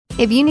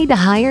If you need to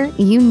hire,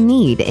 you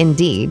need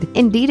Indeed.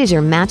 Indeed is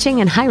your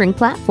matching and hiring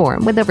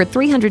platform with over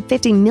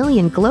 350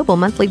 million global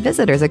monthly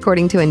visitors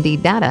according to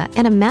Indeed data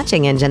and a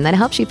matching engine that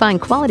helps you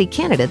find quality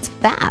candidates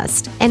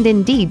fast. And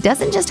Indeed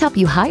doesn't just help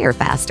you hire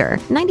faster.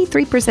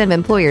 93% of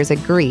employers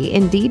agree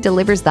Indeed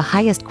delivers the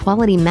highest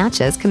quality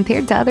matches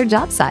compared to other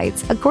job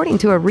sites, according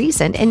to a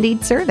recent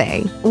Indeed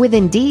survey. With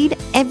Indeed,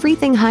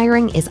 everything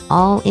hiring is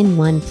all in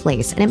one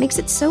place, and it makes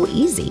it so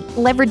easy.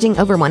 Leveraging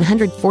over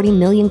 140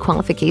 million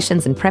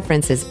qualifications and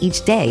preferences each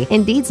day,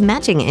 Indeed's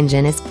matching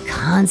engine is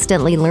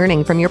constantly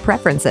learning from your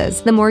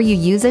preferences. The more you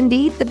use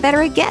Indeed, the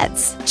better it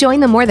gets. Join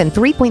the more than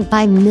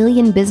 3.5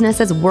 million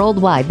businesses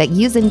worldwide that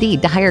use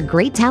Indeed to hire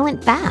great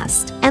talent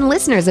fast. And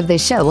listeners of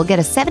this show will get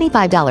a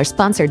 $75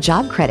 sponsored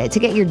job credit to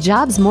get your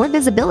jobs more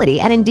visibility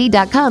at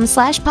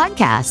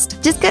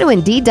Indeed.com/podcast. Just go to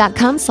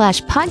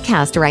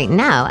Indeed.com/podcast right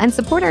now and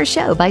support our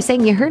show by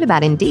saying you heard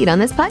about Indeed on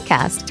this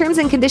podcast. Terms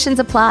and conditions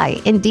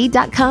apply.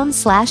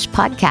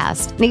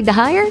 Indeed.com/podcast. Need to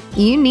hire?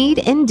 You need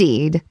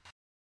Indeed.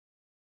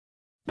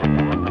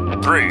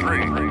 3,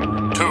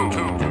 2,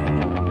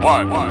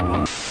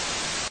 1.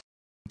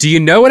 Do you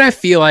know what I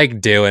feel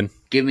like doing?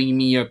 Giving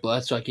me your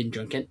blood so I can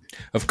drink it?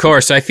 Of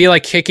course, I feel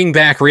like kicking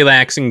back,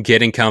 relaxing,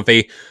 getting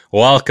comfy.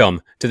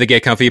 Welcome to the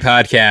Get Comfy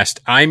podcast.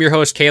 I'm your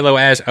host, Kalo,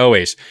 as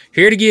always,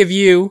 here to give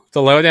you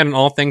the lowdown on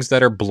all things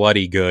that are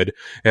bloody good.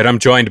 And I'm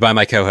joined by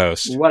my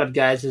co-host. What up,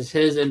 guys? It's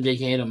his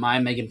MGK to my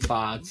Megan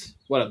Fox.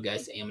 What up,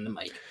 guys? Aim on the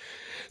mic.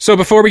 So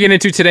before we get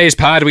into today's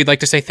pod, we'd like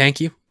to say thank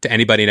you to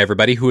anybody and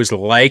everybody who is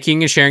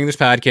liking and sharing this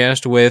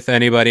podcast with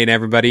anybody and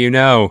everybody you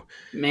know.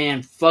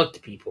 Man, fuck the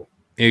people.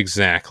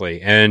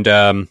 Exactly.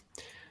 And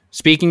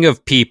speaking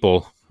of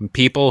people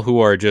who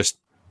are just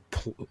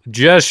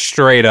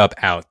straight up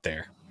out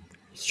there.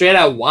 Straight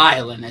out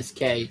wild,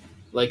 SK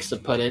likes to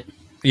put it.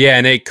 Yeah,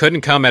 and it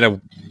couldn't come at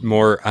a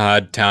more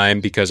odd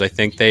time because I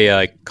think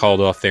they called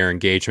off their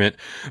engagement.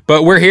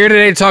 But we're here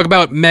today to talk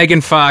about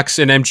Megan Fox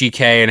and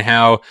MGK and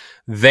how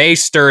they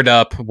stirred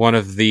up one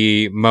of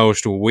the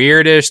most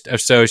weirdest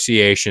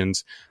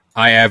associations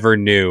I ever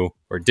knew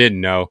or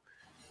didn't know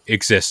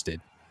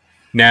existed.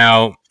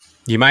 Now,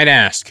 you might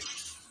ask,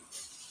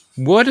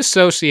 what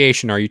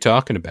association are you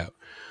talking about?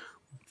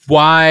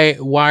 Why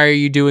are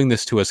you doing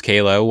this to us,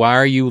 Kalo? Why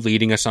are you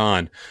leading us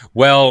on?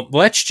 Well,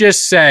 let's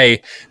just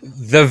say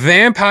the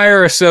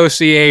Vampire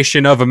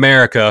Association of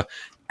America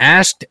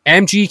asked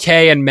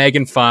MGK and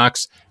Megan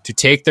Fox to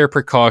take their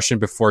precaution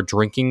before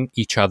drinking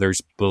each other's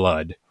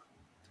blood.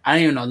 I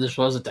didn't even know this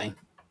was a thing.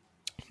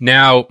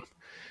 Now,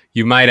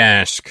 you might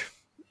ask,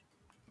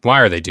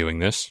 why are they doing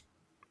this?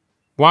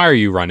 Why are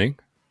you running?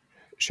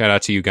 Shout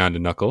out to Uganda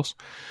Knuckles.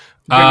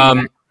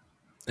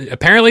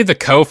 Apparently the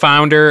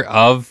co-founder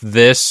of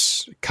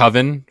this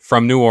coven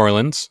from New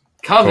Orleans.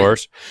 Coven? Of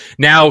course.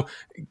 Now,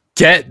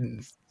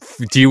 do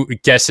you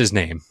guess his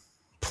name?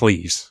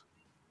 Please.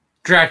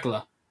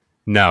 Dracula.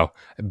 No.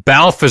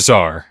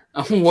 Balthazar.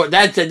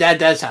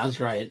 That sounds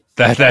right.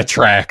 That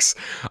tracks.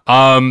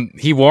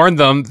 He warned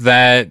them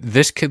that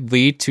this could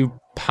lead to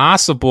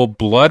possible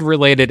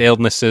blood-related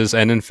illnesses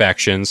and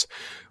infections,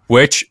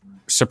 which,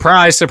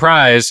 surprise,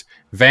 surprise,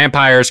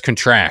 vampires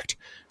contract.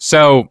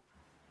 So,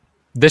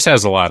 this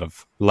has a lot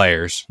of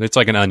layers. It's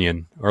like an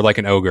onion, or like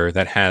an ogre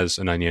that has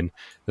an onion.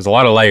 There's a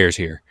lot of layers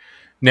here.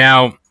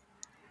 Now,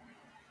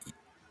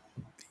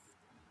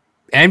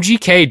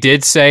 MGK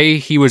did say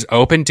he was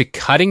open to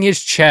cutting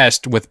his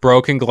chest with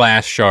broken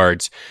glass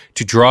shards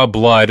to draw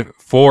blood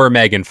for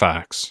Megan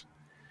Fox.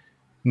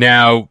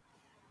 Now,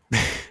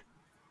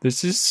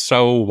 this is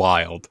so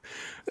wild.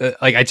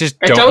 I just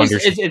don't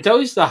understand. It's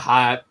always the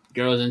hot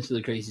girls into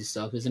the crazy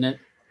stuff, isn't it?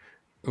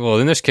 Well,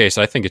 in this case,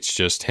 I think it's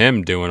just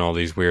him doing all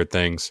these weird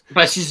things.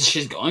 But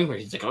she's going for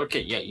it. She's like,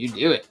 okay, yeah, you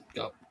do it.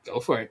 Go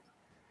for it.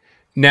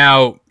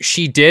 Now,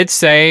 she did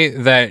say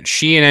that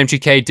she and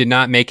MGK did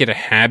not make it a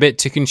habit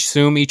to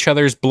consume each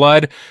other's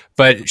blood,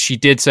 but she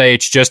did say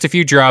it's just a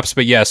few drops,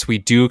 but yes, we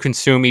do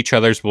consume each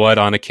other's blood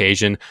on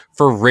occasion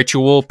for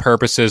ritual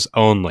purposes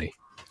only.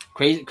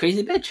 Crazy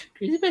bitch.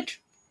 Crazy bitch.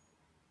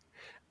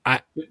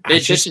 I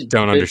just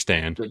don't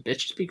understand.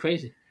 Bitches be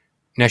crazy.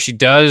 Now, she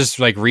does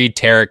read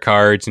tarot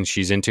cards and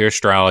she's into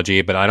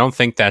astrology, but I don't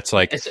think that's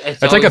that's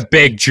always, a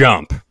big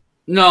jump.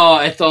 No,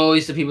 it's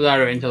always the people that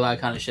are into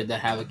that kind of shit that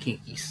have a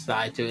kinky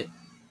side to it.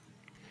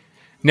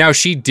 Now,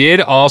 she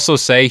did also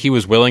say he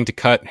was willing to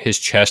cut his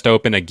chest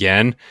open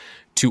again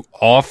to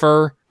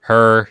offer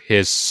her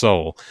his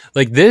soul.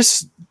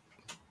 This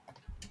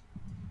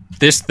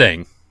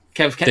thing.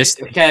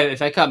 Kev,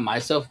 if I cut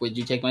myself, would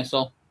you take my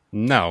soul?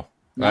 No.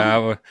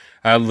 I'll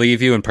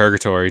leave you in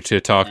purgatory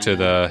to talk to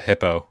the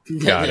hippo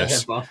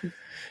goddess.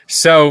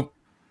 So,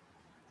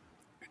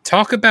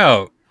 talk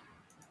about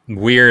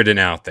weird and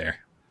out there.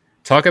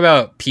 Talk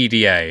about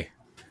PDA,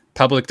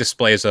 public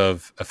displays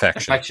of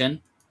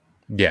affection.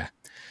 Yeah.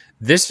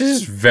 This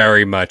is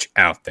very much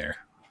out there.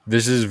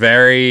 This is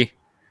very,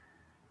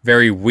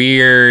 very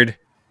weird.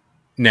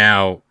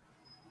 Now,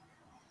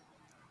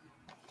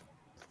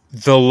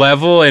 the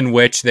level in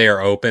which they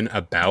are open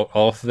about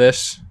all of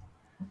this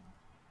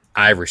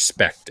I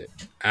respect it.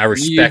 I You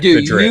respect do,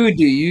 the drip.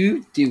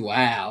 you do.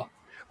 Wow.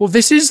 Well,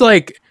 this is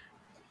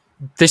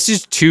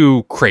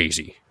too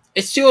crazy.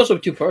 It's too also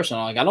too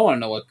personal. Like I don't want to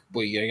know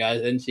what your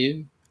guys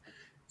into.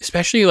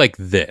 Especially like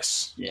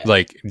this. Yeah.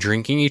 Like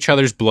drinking each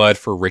other's blood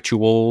for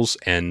rituals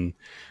and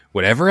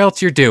whatever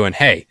else you're doing.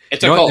 Hey,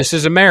 It's you a know what? cult. This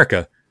is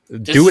America.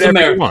 This Do is whatever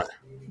America. you want.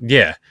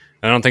 Yeah.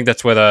 I don't think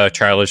that's what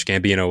Childish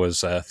Gambino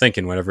was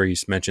thinking whenever he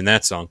mentioned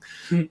that song.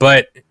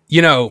 But,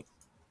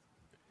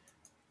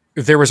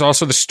 there was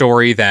also the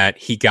story that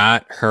he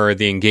got her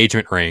the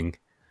engagement ring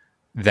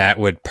that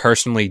would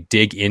personally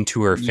dig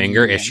into her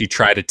finger if she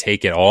tried to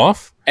take it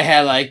off. It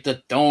had like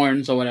the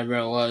thorns or whatever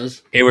it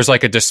was. It was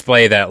like a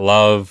display that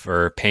love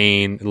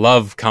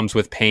comes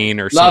with pain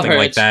or something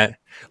like that.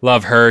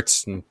 Love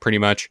hurts, pretty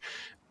much.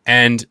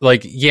 And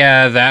like,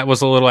 yeah, that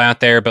was a little out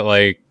there, but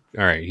like,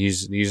 all right,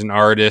 he's an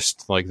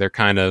artist. Like they're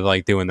kind of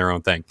like doing their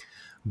own thing.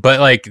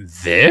 But like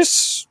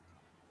this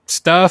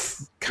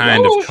stuff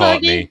kind of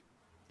caught me.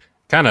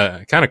 Kind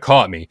of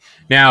caught me.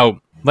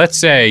 Now, let's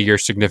say your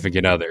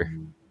significant other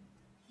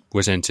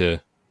was into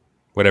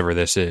whatever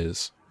this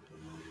is,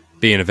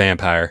 being a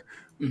vampire.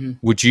 Mm-hmm.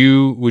 Would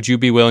you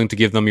be willing to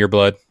give them your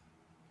blood?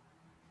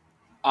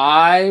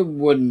 I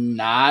would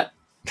not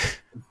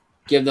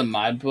give them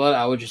my blood.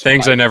 I would just I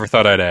never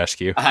thought I'd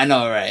ask you. I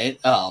know, right?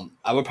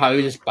 I would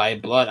probably just buy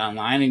blood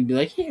online and be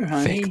like, "Here,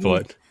 honey." Fake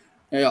blood.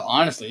 Yeah,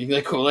 honestly,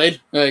 like Kool-Aid,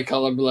 like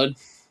color blood.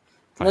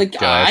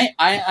 Like I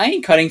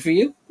ain't cutting for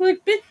you.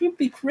 Like, bitch, you'd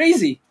be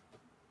crazy.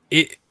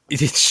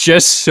 It's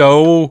just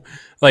so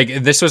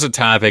like this was a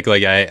topic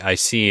like I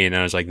seen and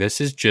I was like, this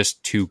is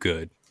just too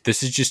good.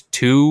 This is just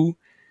too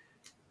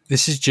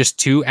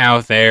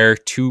out there,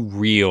 too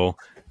real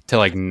to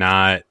like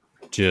not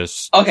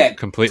just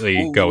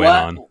completely go in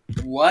on.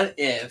 What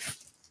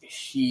if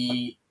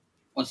she's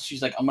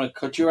like, I'm gonna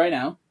cut you right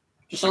now,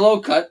 just a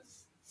little cut,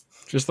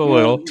 just a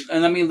little,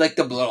 and let me lick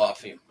the blood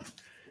off you.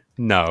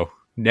 No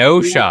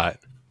shot.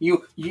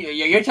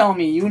 You're telling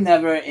me you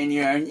never in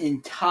your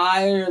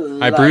entire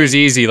life... I bruise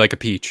easy like a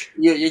peach.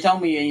 You're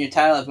telling me in your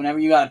entire life, whenever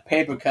you got a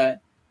paper cut,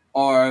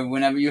 or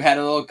whenever you had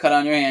a little cut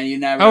on your hand, you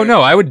never... Oh,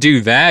 no, I would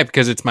do that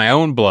because it's my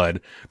own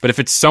blood. But if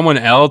it's someone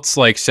else,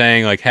 like,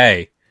 saying, like,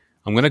 hey,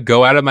 I'm going to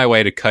go out of my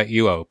way to cut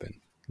you open.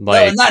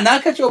 Like, no,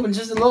 not cut you open,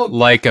 just a little...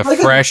 Like a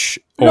fresh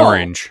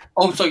orange.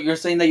 Oh, so you're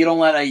saying that you don't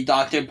let a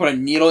doctor put a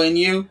needle in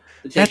you?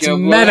 That's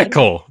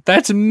medical.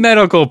 That's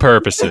medical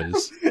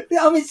purposes.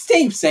 I mean,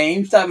 same.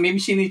 Maybe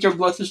she needs your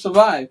blood to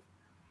survive.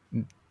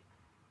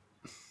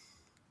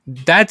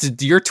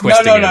 You're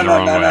twisting it in the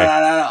wrong way.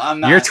 No,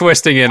 I'm not. You're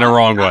twisting it in the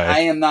wrong way.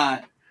 I am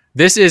not.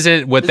 This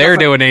isn't what they're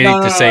doing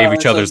to save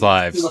each other's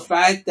lives. The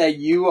fact that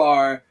you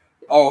are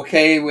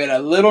okay with a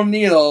little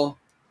needle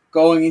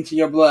going into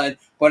your blood,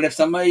 but if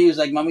somebody is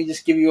like, "Let me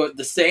just give you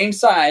the same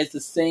size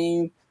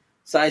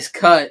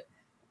cut,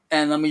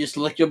 and let me just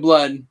lick your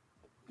blood,"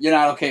 you're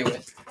not okay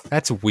with.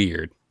 That's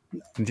weird.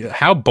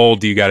 How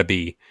bold do you got to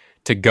be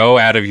to go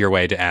out of your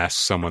way to ask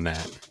someone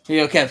that?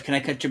 Hey, Kev, can I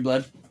cut your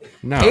blood?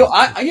 No. Hey,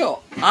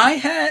 I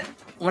had,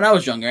 when I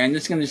was younger, and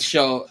this is going to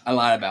show a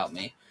lot about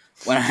me.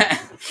 When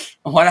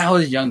I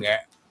was younger,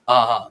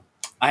 I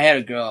had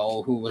a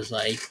girl who was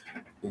like,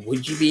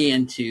 would you be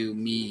into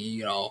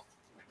me,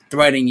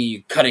 threading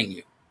you, cutting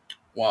you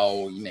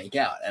while you make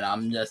out? And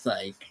I'm just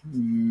like,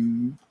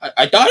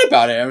 I thought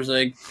about it. I was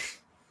like,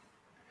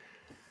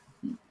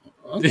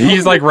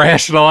 he's like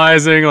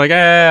rationalizing, like,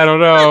 I don't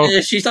know.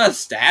 She's not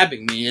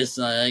stabbing me. It's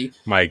like,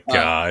 my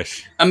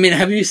gosh. I mean,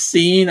 have you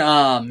seen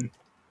the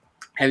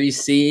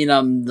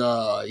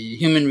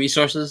human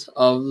resources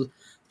of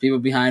people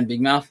behind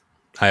Big Mouth?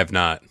 I have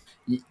not.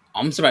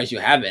 I'm surprised you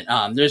haven't.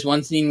 There's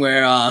one scene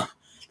where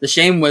the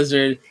Shame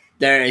Wizard,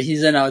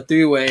 he's in a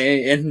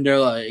three-way, and they're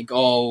like,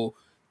 oh,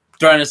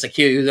 trying to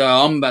kill you. He's like,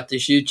 oh, I'm about to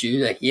shoot you.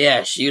 He's like,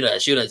 yeah, shoot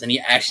us. And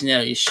he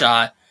accidentally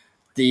shot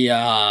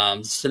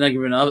the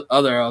significant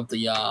other of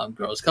the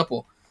girl's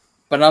couple.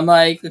 But I'm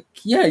like,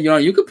 yeah,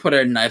 you could put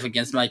a knife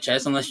against my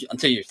chest unless you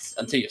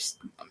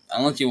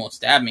won't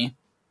stab me.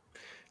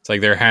 It's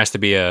like there has to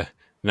be a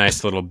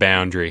nice little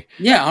boundary.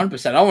 Yeah,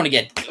 100%. I don't want to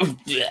get.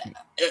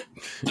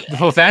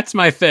 Well, that's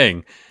my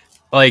thing.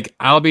 Like,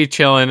 I'll be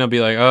chilling. I'll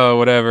be like, oh,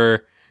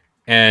 whatever.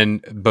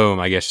 And boom,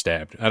 I get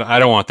stabbed. I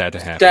don't want that to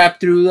happen.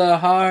 Stabbed through the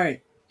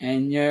heart,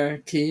 and you're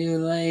too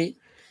late.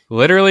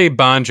 Literally,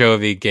 Bon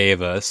Jovi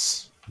gave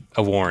us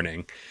a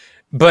warning.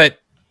 But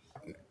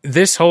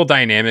this whole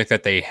dynamic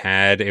that they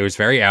had, it was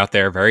very out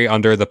there, very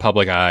under the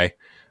public eye.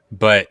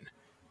 But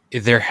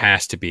there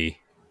has to be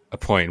a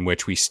point in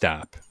which we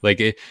stop.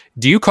 Like,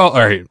 do you call...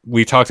 All right,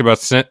 we talked about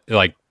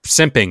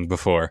simping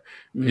before.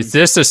 Is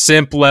this a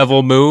simp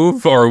level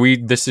move, or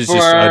this is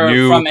just a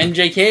new... From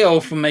MGK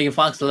or from Megan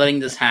Fox letting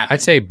this happen?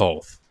 I'd say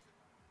both.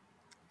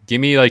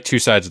 Give me like two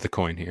sides of the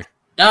coin here.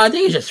 No, I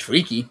think it's just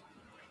freaky.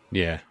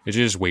 Yeah, it's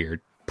just weird.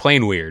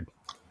 Plain weird.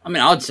 I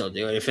mean, I would still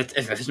do it. If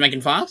it's Megan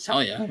Fox,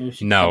 hell yeah.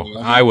 No,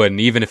 I wouldn't,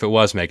 even if it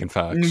was Megan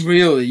Fox.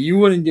 Really? You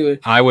wouldn't do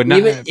it? I would not.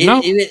 Even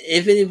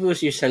if it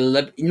was your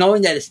celebrity,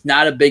 knowing that it's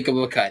not a big of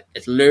a cut.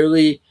 It's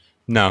literally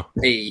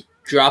a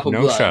drop of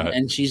blood. Shot.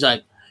 And she's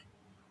like,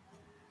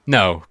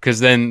 No, because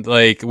then,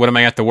 like, what am I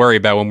going to have to worry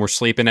about when we're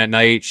sleeping at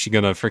night? She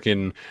going to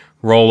freaking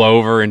roll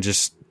over and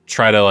just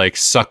try to, like,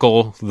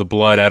 suckle the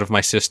blood out of my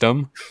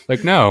system?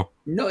 Like, no.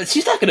 No,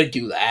 she's not gonna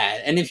do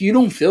that. And if you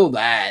don't feel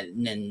that,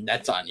 then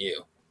that's on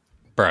you.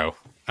 Bro,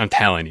 I'm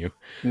telling you.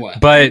 What?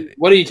 But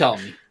what are you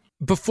telling me?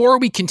 before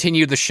we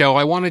continue the show,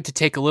 I wanted to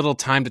take a little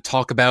time to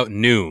talk about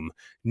Noom.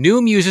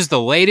 Noom uses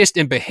the latest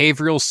in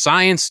behavioral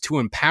science to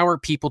empower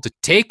people to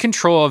take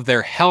control of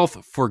their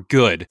health for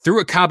good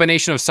through a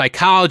combination of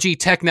psychology,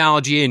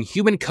 technology, and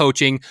human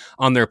coaching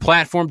on their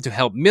platform to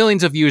help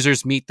millions of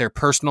users meet their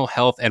personal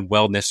health and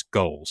wellness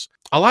goals.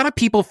 A lot of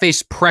people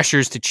face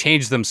pressures to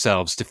change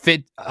themselves to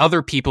fit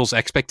other people's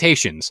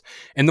expectations,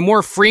 and the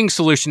more freeing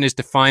solution is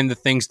to find the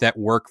things that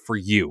work for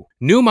you.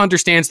 Noom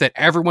understands that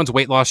everyone's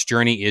weight loss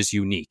journey is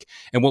unique,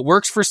 and what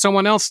works for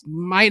someone else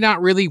might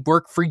not really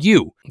work for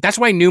you. That's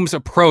why Noom's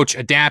approach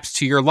adapts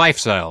to your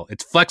lifestyle.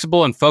 It's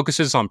flexible and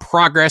focuses on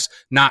progress,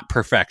 not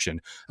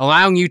perfection,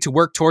 allowing you to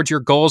work towards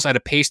your goals at a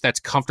pace that's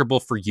comfortable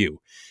for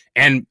you.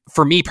 And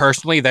for me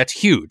personally, that's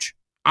huge.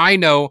 I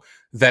know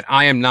that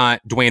I am not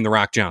Dwayne The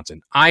Rock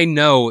Johnson. I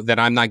know that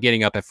I'm not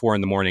getting up at 4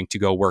 a.m. to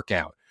go work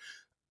out.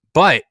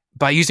 But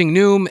by using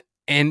Noom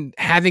and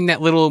having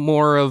that little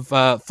more of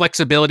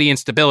flexibility and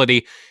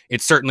stability,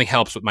 it certainly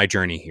helps with my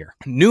journey here.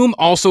 Noom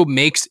also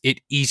makes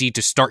it easy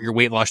to start your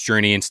weight loss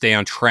journey and stay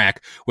on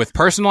track with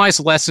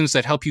personalized lessons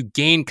that help you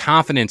gain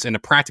confidence and a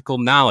practical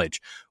knowledge,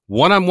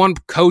 one-on-one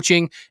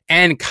coaching,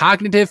 and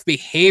cognitive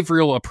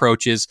behavioral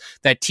approaches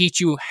that teach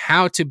you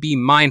how to be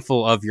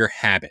mindful of your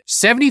habits.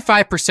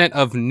 75%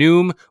 of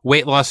Noom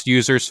weight loss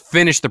users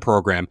finished the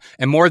program,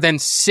 and more than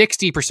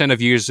 60% of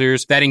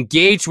users that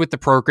engaged with the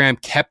program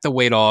kept the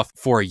weight off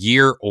for a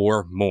year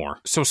or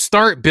more. So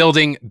start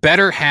building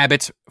better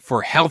habits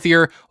for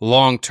healthier,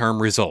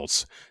 long-term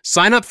results.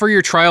 Sign up for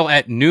your trial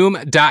at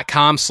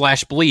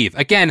Noom.com/believe.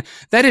 Again,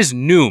 that is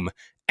Noom,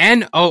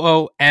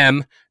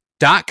 Noom.com/believe.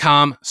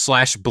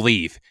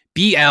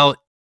 BL.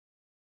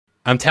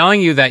 I'm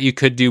telling you that you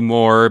could do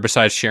more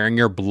besides sharing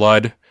your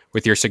blood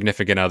with your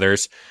significant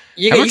others.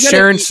 How about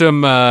sharing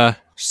some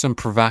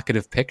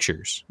provocative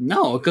pictures?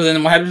 No, because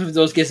then what happens if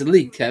those get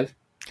leaked, Kev?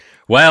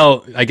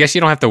 Well, I guess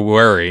you don't have to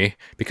worry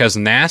because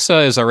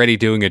NASA is already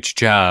doing its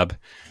job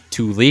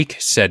to leak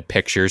said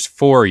pictures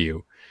for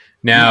you.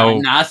 Now,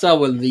 NASA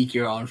will leak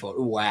your own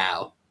photo.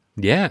 Wow.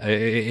 Yeah,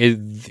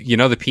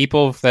 the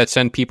people that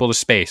send people to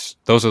space,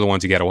 those are the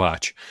ones you got to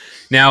watch.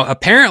 Now,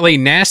 apparently,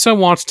 NASA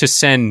wants to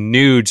send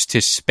nudes to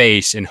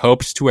space in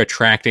hopes to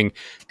attracting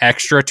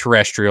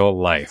extraterrestrial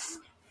life.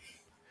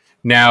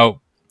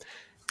 Now,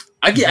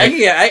 I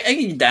can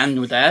get down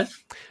with that.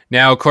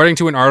 Now, according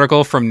to an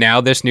article from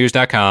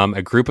NowThisNews.com,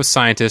 a group of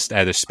scientists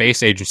at the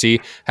space agency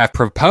have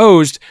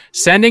proposed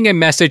sending a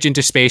message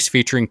into space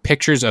featuring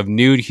pictures of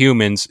nude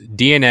humans,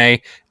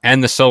 DNA,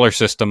 and the solar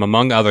system,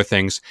 among other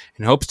things,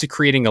 in hopes to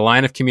creating a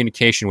line of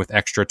communication with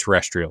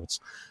extraterrestrials.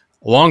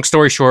 Long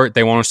story short,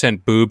 they want to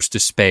send boobs to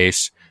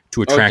space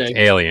to attract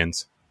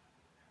aliens.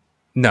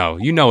 No,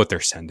 you know what they're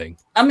sending.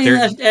 I mean,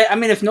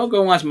 if no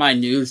girl wants my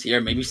news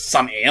here, maybe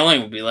some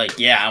alien would be like,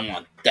 "Yeah, I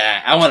want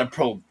that. I want to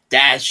probe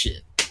that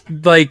shit."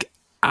 Like,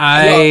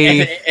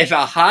 if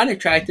a hot,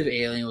 attractive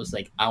alien was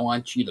like, "I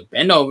want you to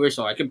bend over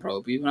so I can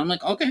probe you," and I'm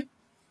like, "Okay,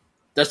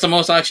 that's the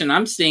most action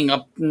I'm seeing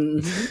up."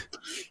 It's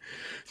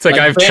like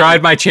I've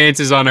tried my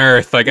chances on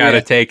Earth. I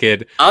gotta take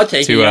it. I'll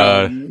take to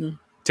outer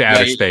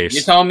space.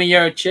 You told me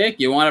you're a chick.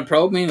 You want to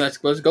probe me? Let's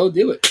go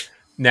do it.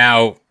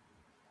 Now,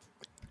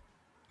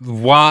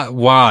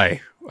 why?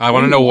 I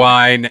want to know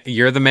why.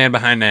 You're the man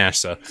behind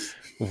NASA.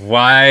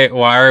 Why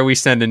are we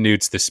sending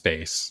nudes to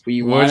space?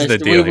 What's the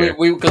deal here?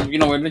 Because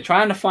we've been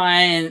trying to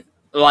find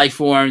life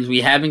forms.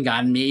 We haven't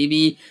gotten.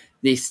 Maybe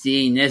they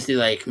see this. They're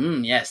like,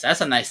 yes,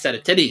 that's a nice set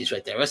of titties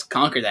right there. Let's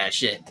conquer that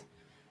shit.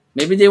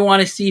 Maybe they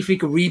want to see if we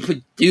can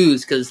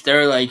reproduce because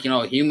they're like,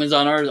 humans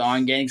on Earth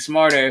aren't getting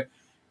smarter.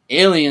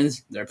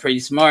 Aliens, they're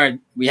pretty smart.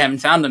 We haven't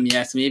found them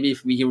yet. So maybe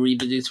if we can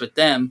reproduce with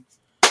them,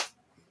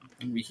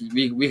 we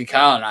can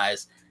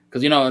colonize.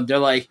 Because they're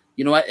like,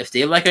 you know what? If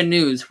they like our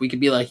news, we could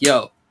be like,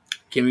 yo.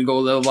 Can we go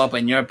live up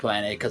on your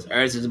planet? Because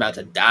Earth is about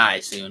to die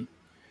soon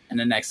in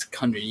the next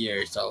 100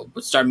 years. So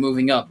let's start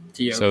moving up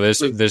to your. So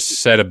this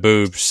set of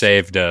boobs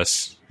saved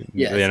us.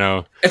 Yes.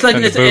 It's like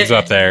the boobs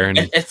up there. And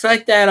it's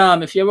like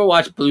that. If you ever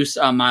watch Blue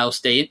Mile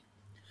State,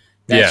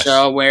 that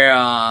show where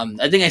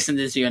I think I sent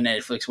this to you on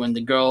Netflix when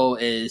the girl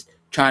is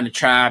trying to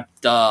trap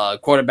the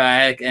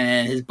quarterback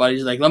and his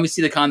buddy's like, "Let me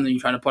see the condom you're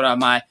trying to put on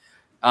my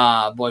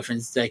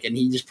boyfriend's dick," and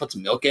he just puts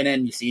milk in it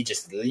and you see it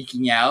just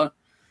leaking out.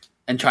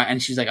 And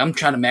she's like, "I'm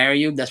trying to marry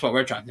you." That's what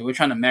we're trying to do. We're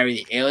trying to marry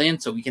the alien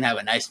so we can have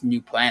a nice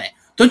new planet.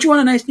 Don't you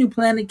want a nice new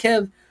planet,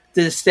 Kev?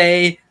 To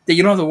stay that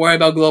you don't have to worry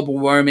about global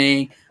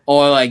warming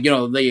or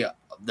the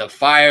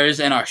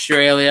fires in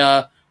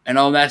Australia and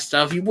all that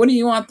stuff. Wouldn't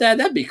you want that?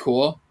 That'd be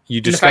cool.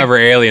 You discover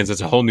aliens. It's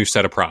a whole new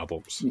set of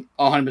problems.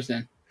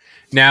 100%.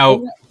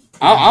 Now,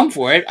 I'm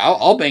for it.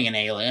 I'll bang an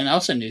alien.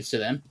 I'll send news to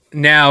them.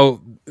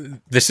 Now,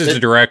 this is a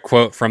direct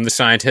quote from the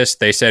scientists.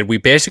 They said, "We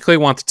basically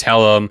want to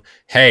tell them,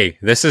 hey,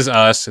 this is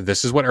us.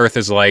 This is what Earth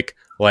is like.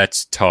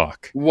 Let's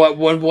talk. What?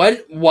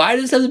 Why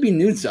does it have to be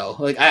nudes though?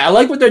 Like, I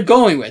like what they're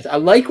going with. I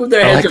like what their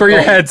I heads like where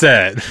your head's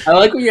at. I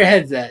like where your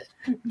head's at.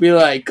 Be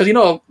like, because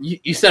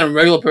you send a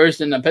regular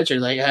person a picture,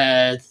 like,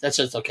 that's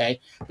just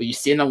okay. But you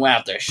see them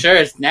without their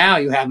shirts, now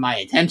you have my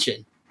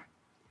attention.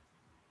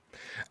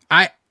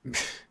 I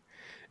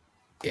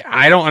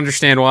don't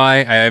understand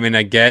why. I mean,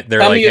 I get they're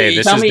like, hey,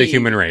 this is the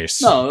human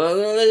race. No,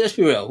 let's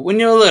be real.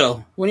 When you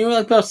were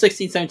like about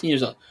 16, 17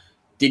 years old,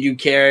 did you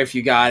care if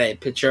you got a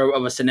picture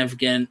of a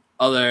significant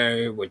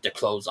other with the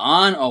clothes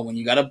on, or when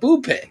you got a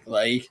boob pic?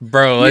 Like,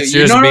 bro, let's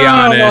just be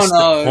honest.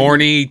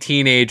 Horny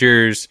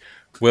teenagers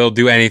will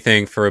do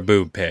anything for a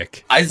boob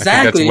pic.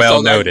 Exactly. That's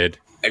well noted.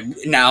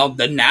 Now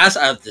the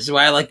NASA. This is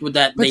why I like with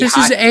that. But this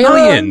is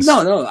aliens.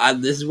 No.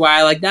 This is why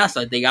I like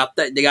NASA. They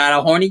got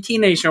a horny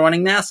teenager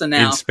running NASA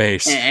now in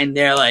space, and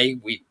they're like,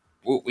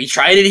 we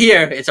tried it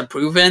here. It's a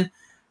proven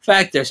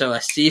factor. So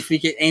let's see if we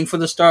can aim for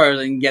the stars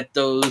and get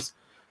those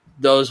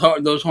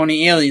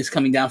horny aliens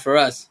coming down for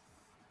us.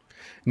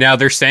 Now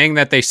they're saying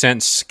that they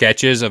sent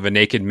sketches of a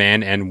naked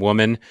man and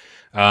woman.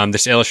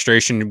 This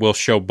illustration will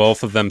show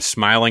both of them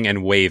smiling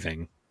and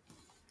waving,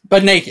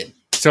 but naked.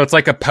 So it's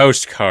like a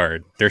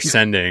postcard they're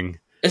sending.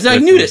 It's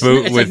like nudist.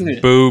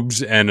 With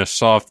boobs and a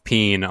soft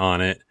peen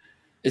on it.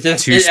 I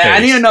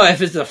don't even know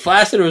if it's a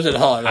flaccid or is it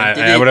hard. Like,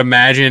 I would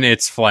imagine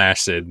it's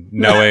flaccid,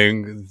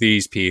 knowing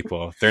these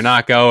people. They're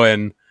not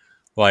going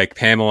like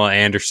Pamela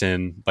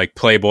Anderson, like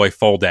Playboy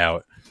fold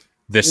out.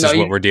 This is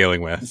what we're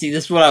dealing with. See,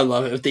 this is what I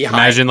love. If they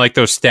imagine like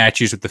those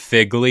statues with the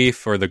fig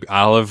leaf or the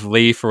olive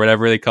leaf or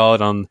whatever they call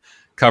it on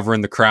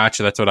covering the crotch.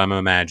 That's what I'm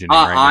imagining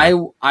right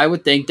now. I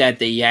would think that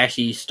they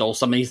actually stole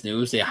somebody's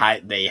news. They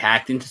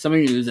hacked into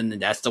somebody's news, and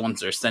that's the ones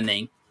they're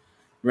sending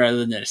rather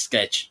than a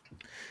sketch.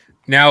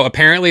 Now,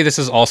 apparently, this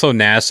is also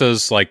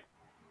NASA's like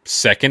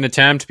second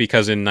attempt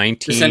because in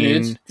to send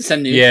nudes?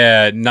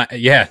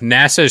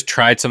 NASA has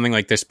tried something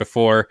like this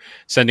before,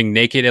 sending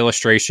naked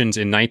illustrations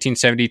in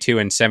 1972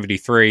 and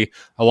 73,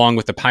 along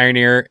with the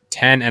Pioneer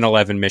 10 and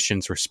 11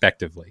 missions,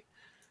 respectively.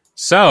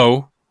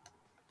 So,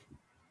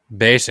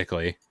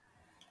 basically.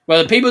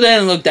 Well, the people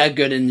didn't look that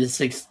good in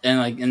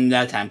in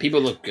that time.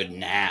 People look good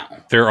now.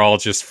 They're all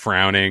just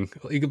frowning.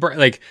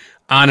 Like,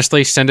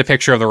 honestly, send a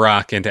picture of The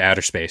Rock into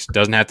outer space.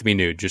 Doesn't have to be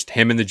nude. Just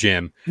him in the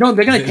gym. No,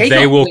 they're gonna take.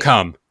 They will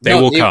come. They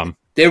will come.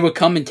 They will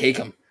come and take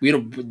him.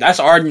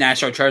 That's our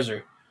national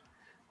treasure.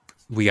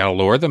 We gotta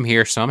lure them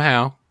here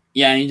somehow.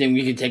 Yeah, anything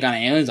we can take on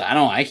aliens.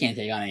 I can't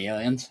take on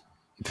aliens.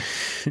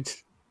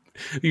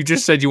 You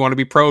just said you want to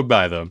be probed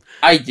by them.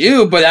 I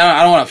do, but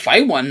I don't want to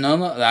fight one.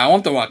 No, I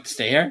want The Rock to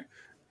stay here.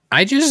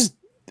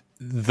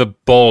 The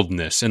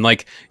boldness, and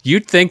like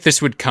you'd think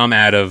this would come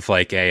out of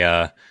like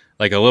a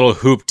little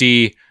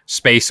hoopty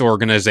space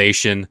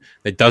organization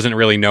that doesn't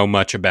really know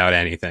much about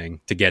anything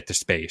to get to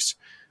space,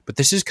 but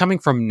this is coming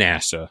from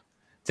NASA.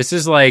 This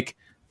is like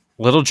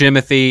little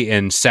Jimothy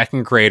in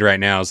second grade right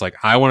now is like,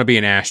 I want to be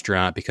an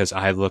astronaut because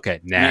I look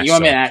at NASA.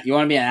 You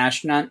want to be an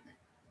astronaut?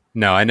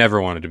 No, I never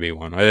wanted to be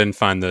one. I didn't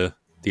find the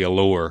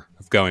allure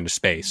of going to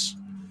space.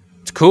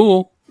 It's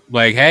cool.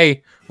 Like,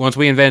 hey, once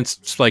we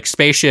invent like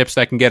spaceships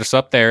that can get us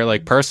up there,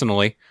 like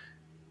personally,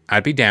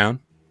 I'd be down.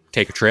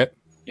 Take a trip.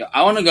 Yeah,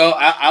 I want to go.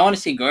 I want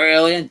to see Gore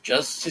Alien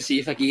just to see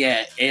if I can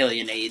get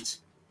alien AIDS,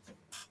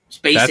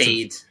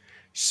 AIDS.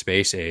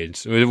 Space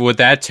AIDS. Would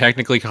that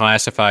technically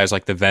classify as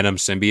like the Venom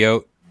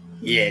symbiote?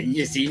 Yeah,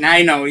 you see, now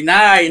you know.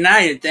 Now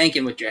you're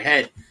thinking with your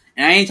head,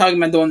 and I ain't talking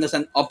about the one that's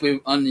up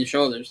on your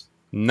shoulders.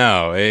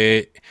 No,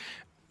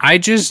 I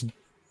just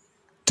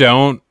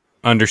don't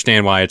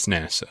understand why it's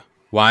NASA.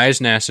 Why is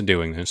NASA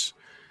doing this?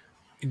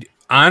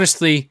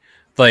 Honestly,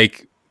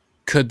 like,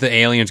 could the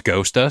aliens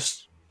ghost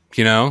us?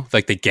 You know,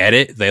 like they get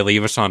it, they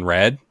leave us on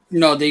red.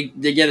 No, they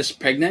get us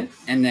pregnant,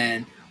 and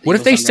then what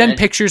if they send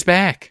pictures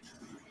back?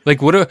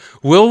 Like,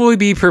 will we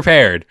be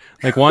prepared?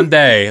 Like one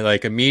day,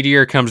 like a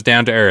meteor comes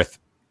down to Earth.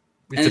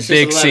 It's a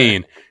big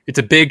scene. It's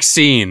a big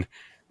scene.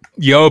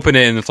 You open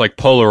it and it's like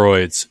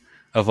Polaroids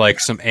of like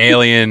some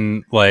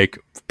alien like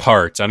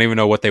parts. I don't even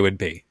know what they would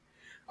be.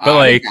 But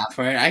like,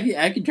 for it.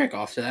 I could jerk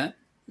off to that.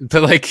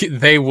 But like,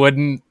 they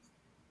wouldn't,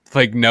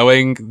 like,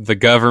 knowing the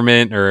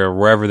government or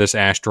wherever this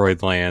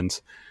asteroid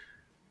lands,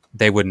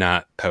 they would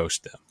not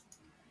post them.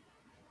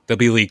 They'll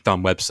be leaked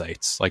on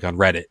websites, like on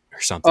Reddit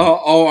or something.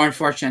 Oh, on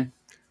 4chan.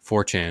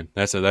 4chan.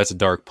 That's a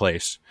dark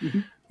place. Mm-hmm.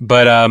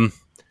 But all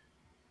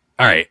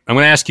right, I'm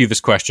going to ask you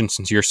this question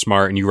since you're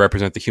smart and you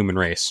represent the human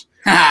race.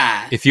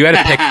 If you had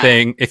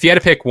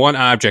to pick one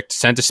object to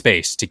send to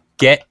space to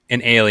get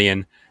an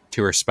alien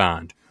to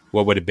respond,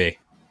 what would it be?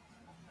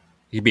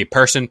 It could be a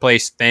person,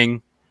 place,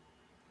 thing,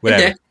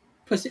 whatever.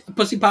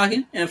 Pussy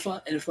pocket and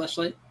a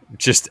flashlight.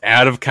 Just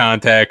out of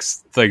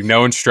context, like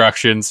no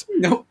instructions.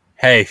 Nope.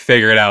 Hey,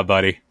 figure it out,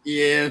 buddy.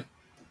 Yeah.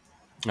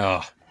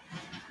 Oh,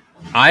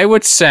 I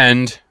would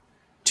send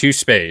to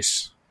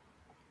space.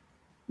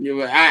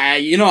 Yeah, I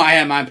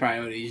have my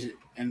priorities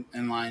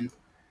in line.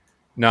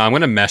 No, I'm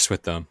gonna mess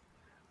with them.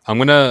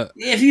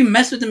 If you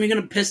mess with them, you're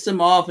gonna piss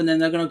them off, and then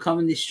they're gonna come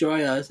and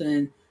destroy us.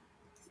 And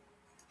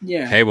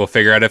yeah. Hey, we'll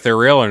figure out if they're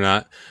real or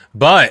not.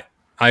 But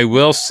I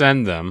will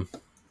send them.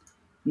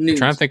 News. I'm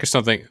trying to think of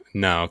something.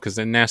 No, because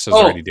then NASA's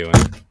already doing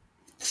it.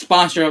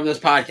 Sponsor of this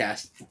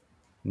podcast.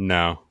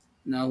 No.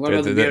 No, what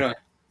about the beard oil?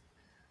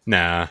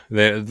 Nah.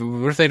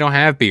 What if they don't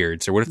have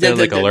beards? Or what if they're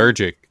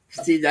allergic?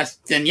 See,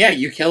 then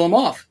you kill them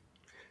off.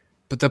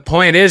 But the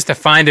point is to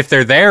find if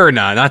they're there or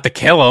not to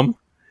kill them.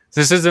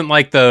 This isn't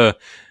like the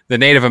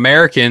Native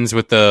Americans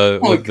with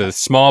the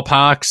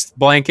smallpox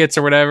blankets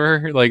or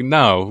whatever. Like,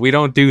 no, we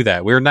don't do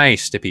that. We're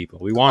nice to people.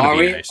 We want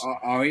to be nice.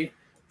 Are we?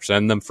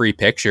 Send them free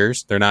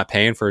pictures. They're not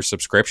paying for a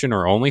subscription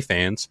or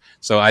OnlyFans.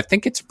 So I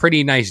think it's a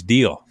pretty nice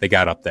deal they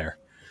got up there.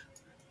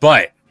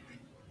 But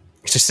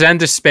to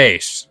send to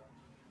space,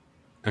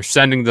 I'm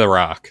sending The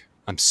Rock.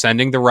 I'm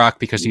sending The Rock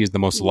because he's the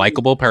most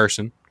likable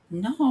person.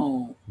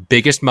 No.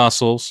 Biggest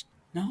muscles.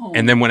 No.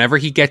 And then whenever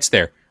he gets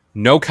there,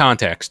 no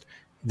context,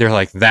 they're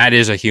like, that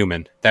is a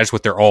human. That's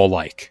what they're all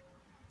like.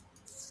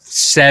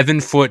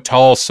 7-foot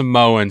tall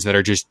Samoans that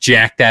are just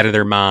jacked out of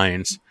their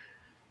minds.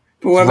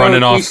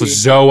 Running off with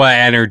Zoa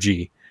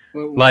energy.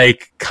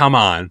 Like, come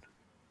on.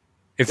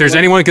 If there's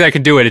anyone that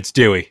can do it, it's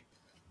Dewey.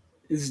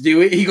 It's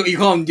Dewey? You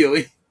call him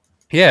Dewey?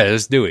 Yeah,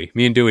 it's Dewey.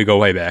 Me and Dewey go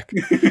way back.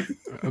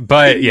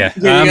 But yeah,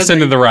 I'm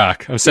sending The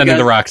Rock. I'm sending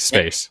The Rock to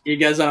space. You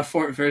guys on a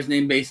first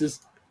name basis?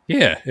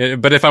 Yeah,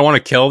 but if I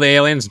want to kill the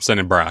aliens, I'm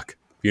sending Brock.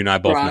 You and I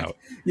both know.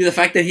 Yeah, the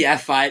fact that he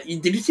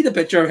F5. Did you see the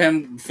picture of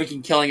him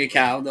freaking killing a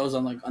cow? That was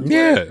on Twitter.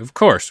 Yeah, of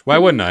course. Why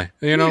wouldn't I?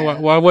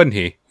 Why wouldn't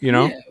he?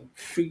 Yeah,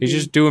 he's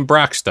just doing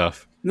Brock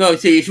stuff. No,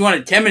 see, if you want to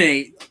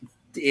intimidate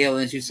the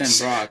aliens, you send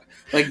Brock.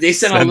 Like, they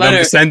sent a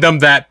letter. Send them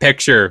that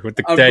picture with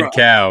the dead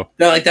cow.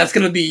 They're like, that's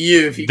going to be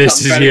you if you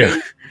This is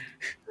you.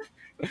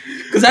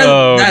 Because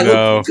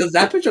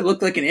that picture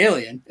looked like an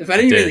alien. If I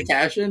didn't read the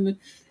caption,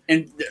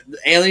 and the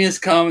aliens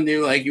come and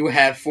they're like, you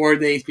have 4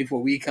 days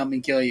before we come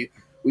and kill you.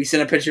 We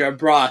send a picture of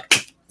Brock.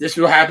 This is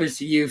what happens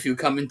to you if you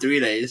come in 3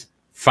 days.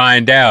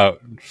 Find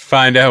out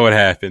what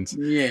happens.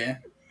 Yeah.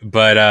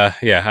 But, I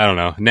don't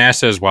know.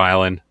 NASA's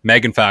wildin'.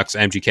 Megan Fox,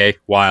 MGK,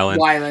 wildin'.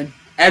 Wildin'.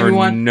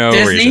 Everyone,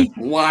 Disney,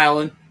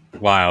 wildin'.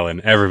 Wildin'.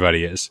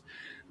 Everybody is.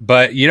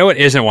 But you know what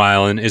isn't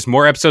wildin' is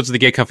more episodes of the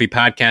Get Comfy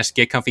podcast,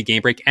 Get Comfy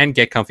Game Break, and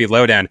Get Comfy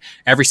Lowdown.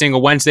 Every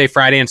single Wednesday,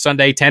 Friday, and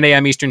Sunday, 10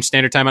 a.m. Eastern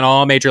Standard Time on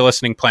all major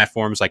listening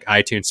platforms like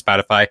iTunes,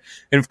 Spotify,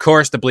 and of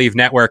course, the Believe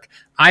Network.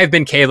 I have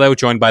been Kalo,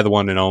 joined by the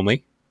one and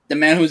only. The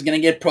man who's going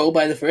to get probed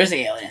by the first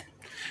alien.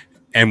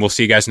 And we'll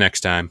see you guys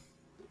next time.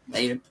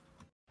 Later.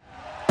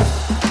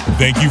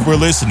 Thank you for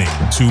listening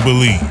to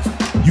Believe.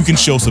 You can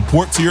show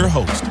support to your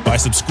host by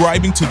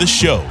subscribing to the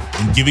show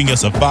and giving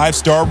us a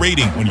 5-star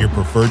rating on your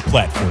preferred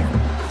platform.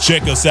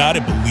 Check us out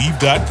at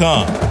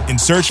Believe.com and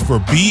search for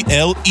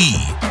BLEAV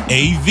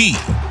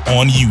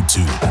on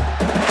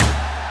YouTube.